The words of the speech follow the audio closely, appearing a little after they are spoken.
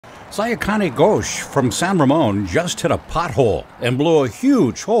Sayakani Ghosh from San Ramon just hit a pothole and blew a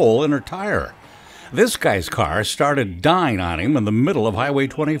huge hole in her tire. This guy's car started dying on him in the middle of Highway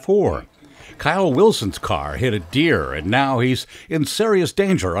 24. Kyle Wilson's car hit a deer, and now he's in serious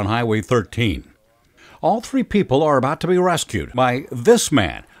danger on Highway 13. All three people are about to be rescued by this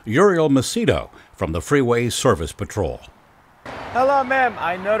man, Uriel Macedo, from the Freeway Service Patrol. Hello, ma'am.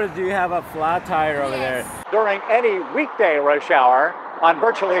 I noticed you have a flat tire over there. During any weekday rush hour on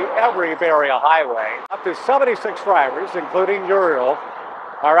virtually every Bay Area highway, up to 76 drivers, including Uriel,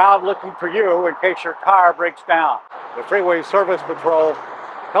 are out looking for you in case your car breaks down. The Freeway Service Patrol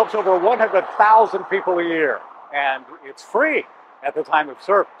helps over 100,000 people a year, and it's free at the time of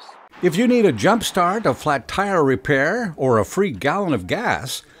service. If you need a jump start, a flat tire repair, or a free gallon of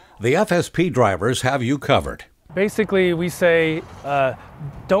gas, the FSP drivers have you covered. Basically, we say,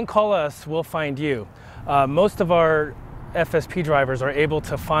 don't call us, we'll find you. Most of our FSP drivers are able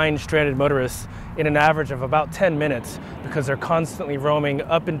to find stranded motorists in an average of about 10 minutes because they're constantly roaming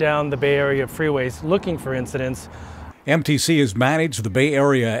up and down the Bay Area freeways looking for incidents. MTC has managed the Bay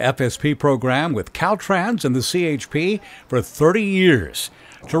Area FSP program with Caltrans and the CHP for 30 years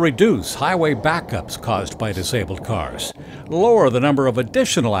to reduce highway backups caused by disabled cars, lower the number of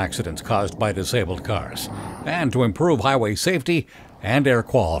additional accidents caused by disabled cars, and to improve highway safety and air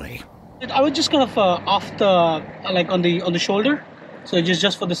quality. I was just kind of off the, like on the shoulder, so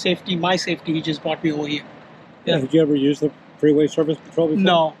just for the safety, my safety, he just brought me over here. Yeah. Did you ever use the Freeway Service Patrol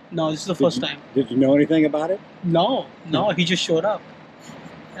before? No, this is the first time. Did you know anything about it? No, he just showed up.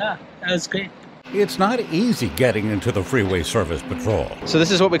 Yeah, that was great. It's not easy getting into the Freeway Service Patrol. So this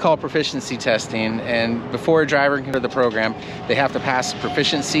is what we call proficiency testing, and before a driver can enter the program, they have to pass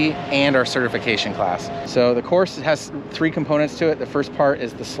proficiency and our certification class. So the course has three components to it. The first part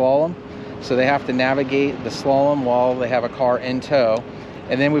is the slalom. So they have to navigate the slalom while they have a car in tow.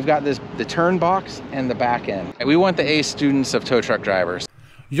 And then we've got the turn box and the back end. We want the A students of tow truck drivers.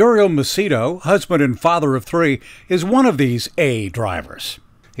 Uriel Macedo, husband and father of three, is one of these A drivers.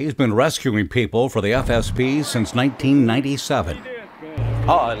 He's been rescuing people for the FSP since 1997.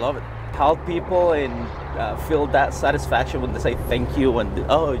 Oh, I love it. Help people and feel that satisfaction when they say thank you and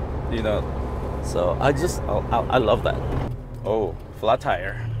so I love that. Oh, flat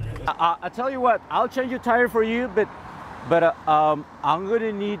tire. I tell you what, I'll change your tire for you, but I'm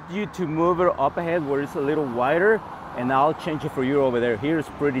gonna need you to move it up ahead where it's a little wider, and I'll change it for you over there. Here it's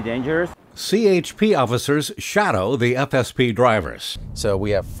pretty dangerous. CHP officers shadow the FSP drivers. So we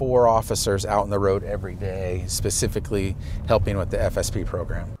have 4 officers out on the road every day, specifically helping with the FSP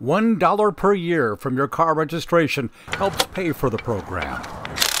program. $1 per year from your car registration helps pay for the program.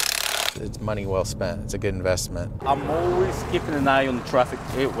 It's money well spent. It's a good investment. I'm always keeping an eye on the traffic.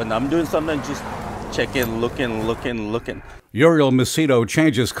 When I'm doing something, just checking, looking. Uriel Macedo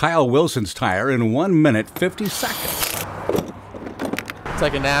changes Kyle Wilson's tire in 1 minute 50 seconds. It's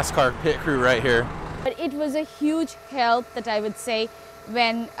like a NASCAR pit crew right here. But it was a huge help, that I would say,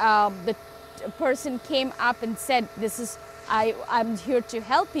 when the person came up and said, I'm here to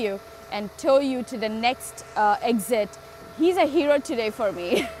help you and tow you to the next exit. He's a hero today for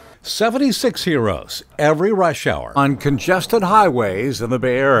me. 76 heroes every rush hour on congested highways in the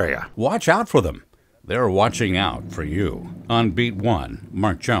Bay Area. Watch out for them. They're watching out for you. On Beat 1,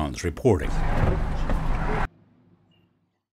 Mark Jones reporting.